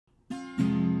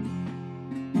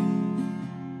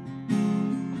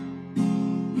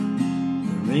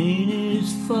Rain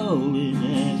is falling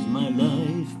as my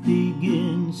life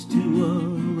begins to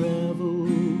unravel.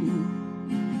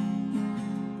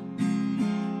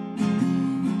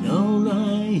 All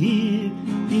I hear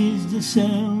is the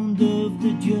sound of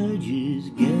the judge's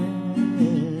gavel.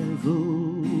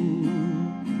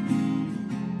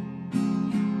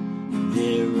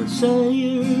 There are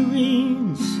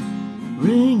sirens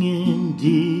ringing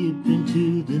deep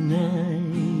into the night.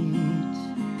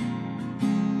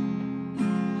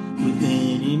 With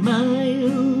many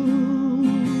miles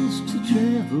to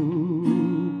travel,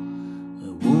 I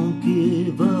won't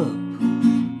give up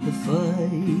the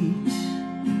fight.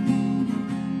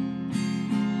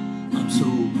 I'm so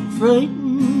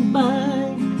frightened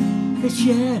by the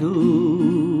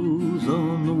shadows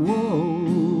on the wall.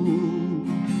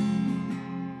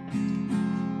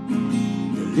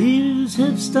 The leaves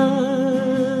have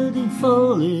started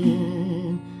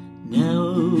falling,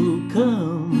 now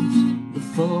comes the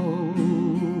fall.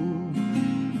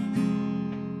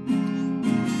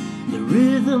 The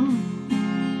rhythm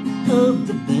of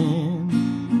the band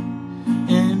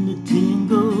and the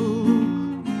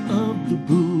tingle of the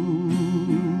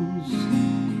blues.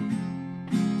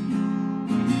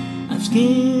 I've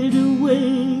scared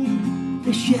away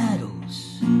the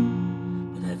shadows,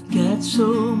 but I've got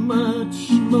so much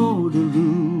more to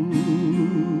lose.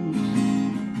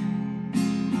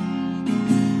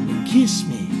 Kiss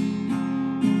me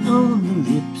on the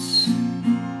lips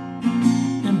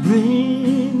and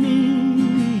bring me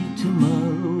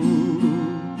tomorrow.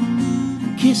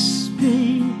 Kiss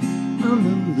me on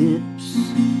the lips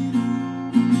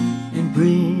and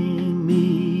bring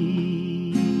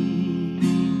me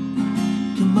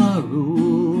tomorrow.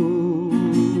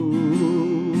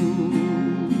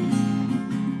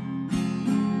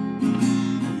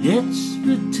 Let's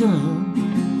return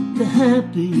to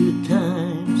happier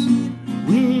times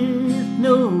with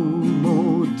no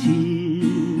more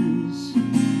tears,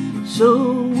 so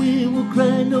we will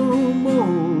cry no more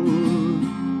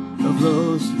of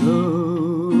lost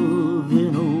love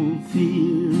and old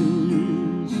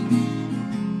fears.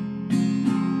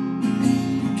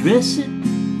 Dress it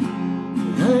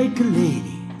like a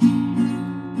lady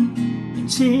and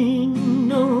sing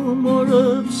no more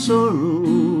of sorrow.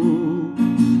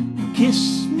 Kiss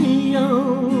me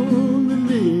on the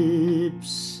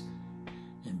lips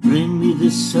and bring me the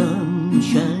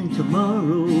sunshine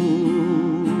tomorrow.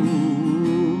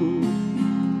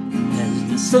 As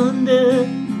the thunder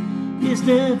is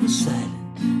never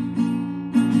silent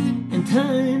and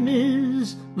time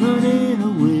is running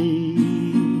away,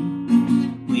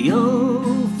 we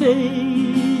all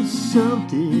face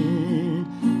something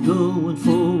going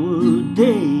forward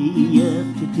day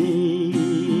after day.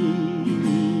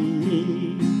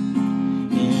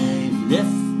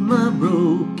 Left my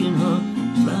broken heart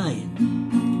lying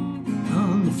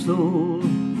on the floor,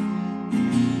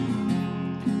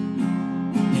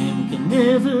 and we can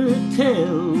never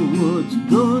tell what's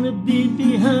gonna be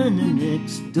behind the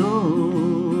next door.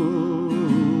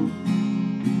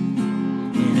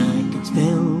 And I can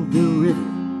smell the river,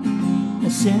 a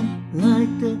scent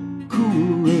like the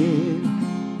cool air,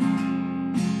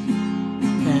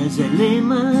 as I lay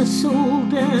my soul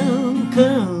down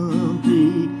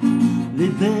completely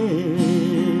bare.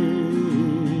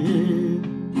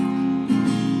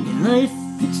 In life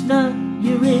it's not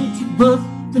your age but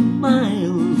the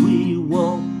miles we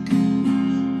walk.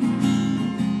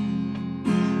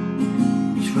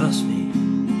 Trust me,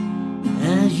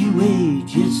 as you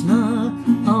age it's not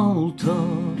all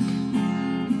talk.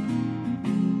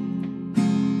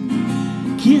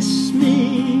 Kiss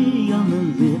me on the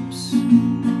lips